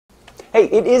Hey,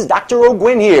 it is Dr.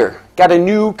 O'Gwyn here. Got a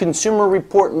new Consumer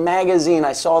Report magazine.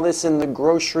 I saw this in the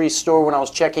grocery store when I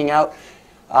was checking out.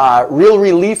 Real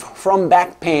relief from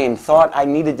back pain. Thought I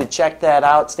needed to check that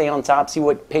out, stay on top, see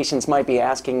what patients might be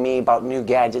asking me about new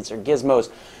gadgets or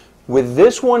gizmos. With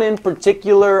this one in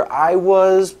particular, I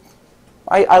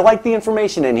liked the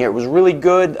information in here. It was really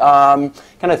good, kind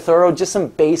of thorough, just some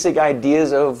basic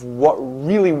ideas of what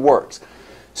really works.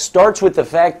 Starts with the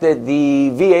fact that the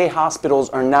VA hospitals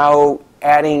are now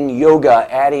adding yoga,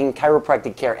 adding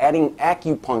chiropractic care, adding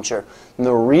acupuncture. And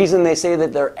the reason they say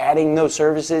that they're adding those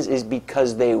services is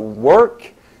because they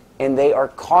work and they are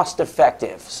cost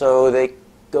effective. So they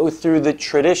go through the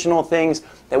traditional things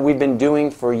that we've been doing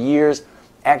for years.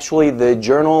 Actually, the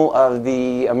Journal of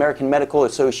the American Medical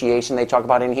Association, they talk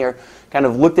about in here, kind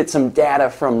of looked at some data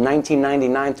from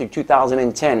 1999 through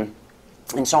 2010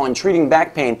 and saw in treating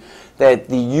back pain that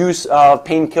the use of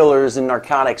painkillers and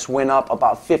narcotics went up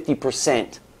about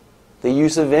 50%. The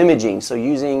use of imaging, so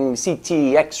using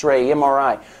CT, X-ray,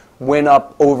 MRI, went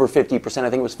up over 50%. I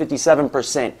think it was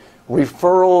 57%.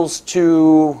 Referrals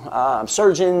to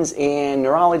surgeons and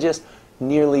neurologists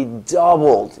nearly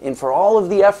doubled. And for all of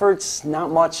the efforts, not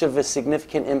much of a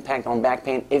significant impact on back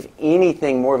pain. If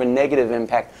anything, more of a negative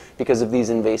impact because of these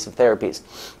invasive therapies.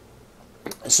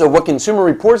 So what Consumer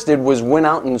Reports did was went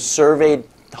out and surveyed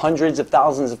hundreds of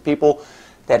thousands of people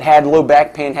that had low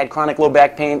back pain, had chronic low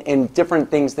back pain, and different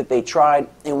things that they tried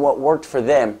and what worked for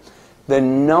them. The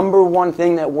number one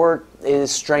thing that worked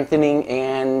is strengthening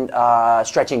and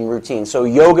stretching routines. So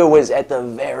yoga was at the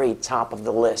very top of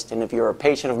the list. And if you're a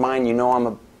patient of mine, you know I'm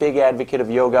a big advocate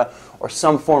of yoga or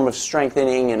some form of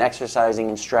strengthening and exercising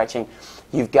and stretching.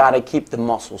 You've got to keep the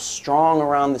muscles strong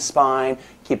around the spine,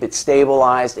 keep it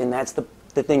stabilized, and that's the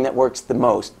thing that works the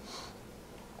most.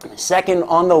 Second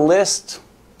on the list,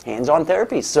 hands-on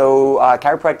therapies. So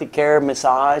chiropractic care,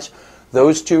 massage,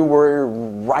 those two were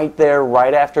right there,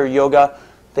 right after yoga.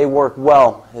 They work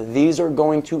well. These are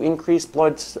going to increase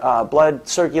blood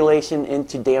circulation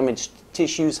into damaged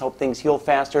tissues, help things heal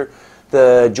faster.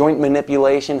 The joint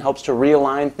manipulation helps to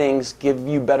realign things, give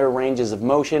you better ranges of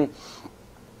motion.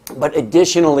 But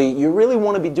additionally, you really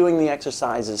want to be doing the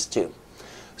exercises too.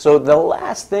 So the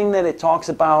last thing that it talks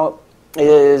about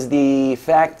is the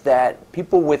fact that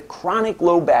people with chronic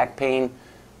low back pain,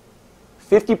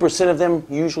 50% of them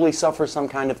usually suffer some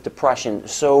kind of depression.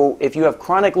 So if you have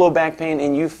chronic low back pain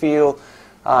and you feel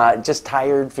just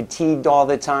tired, fatigued all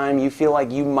the time, you feel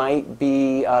like you might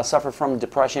be suffer from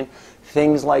depression,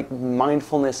 things like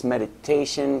mindfulness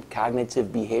meditation, cognitive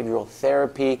behavioral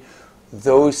therapy,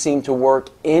 those seem to work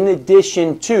in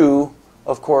addition to,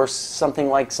 of course, something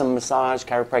like some massage,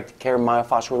 chiropractic care,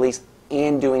 myofascial release,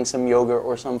 and doing some yoga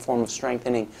or some form of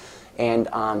strengthening and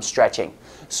stretching.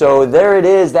 So there it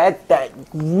is. That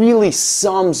really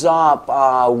sums up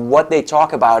what they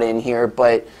talk about in here,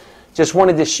 but just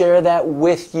wanted to share that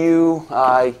with you.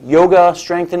 Yoga,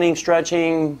 strengthening,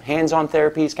 stretching, hands-on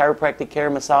therapies, chiropractic care,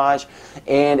 massage,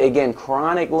 and again,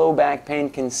 chronic low back pain,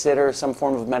 consider some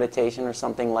form of meditation or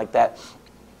something like that,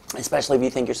 especially if you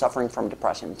think you're suffering from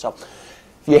depression. So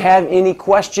if you have any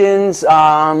questions,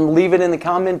 leave it in the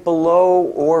comment below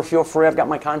or feel free. I've got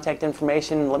my contact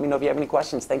information. Let me know if you have any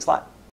questions. Thanks a lot.